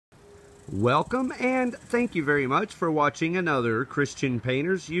Welcome and thank you very much for watching another Christian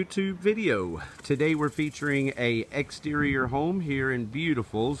Painters YouTube video. Today we're featuring a exterior home here in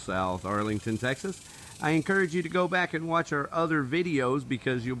beautiful South Arlington, Texas. I encourage you to go back and watch our other videos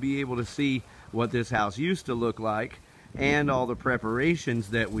because you'll be able to see what this house used to look like and all the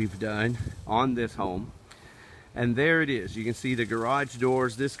preparations that we've done on this home. And there it is. You can see the garage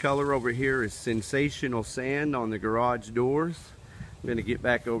doors. This color over here is Sensational sand on the garage doors. I'm going to get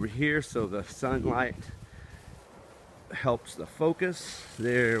back over here so the sunlight helps the focus.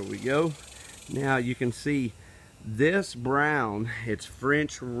 There we go. Now you can see this brown, it's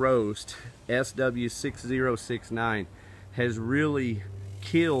French roast SW6069, has really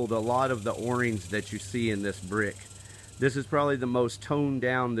killed a lot of the orange that you see in this brick. This is probably the most toned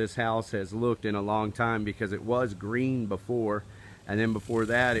down this house has looked in a long time because it was green before. And then before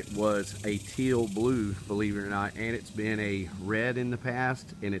that, it was a teal blue, believe it or not. And it's been a red in the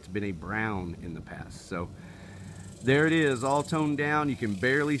past, and it's been a brown in the past. So there it is, all toned down. You can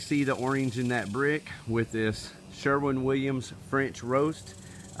barely see the orange in that brick with this Sherwin French roast.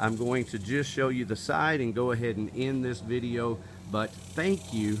 I'm going to just show you the side and go ahead and end this video. But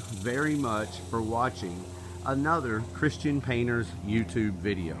thank you very much for watching another Christian Painters YouTube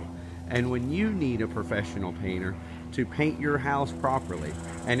video. And when you need a professional painter to paint your house properly,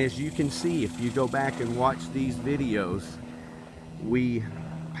 and as you can see if you go back and watch these videos, we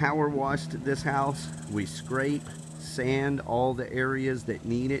power washed this house, we scrape, sand all the areas that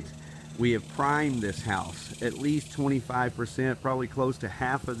need it. We have primed this house, at least 25%, probably close to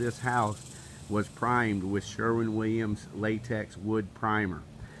half of this house was primed with Sherwin latex wood primer.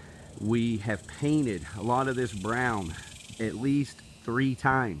 We have painted a lot of this brown at least 3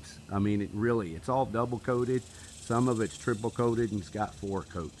 times. I mean, it's all double coated. Some of it's triple coated and it's got 4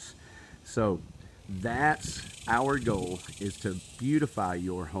 coats. So that's our goal, is to beautify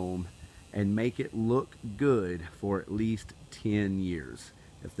your home and make it look good for at least 10 years.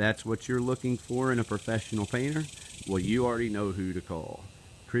 If that's what you're looking for in a professional painter, well, you already know who to call.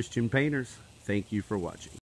 Christian Painters, thank you for watching.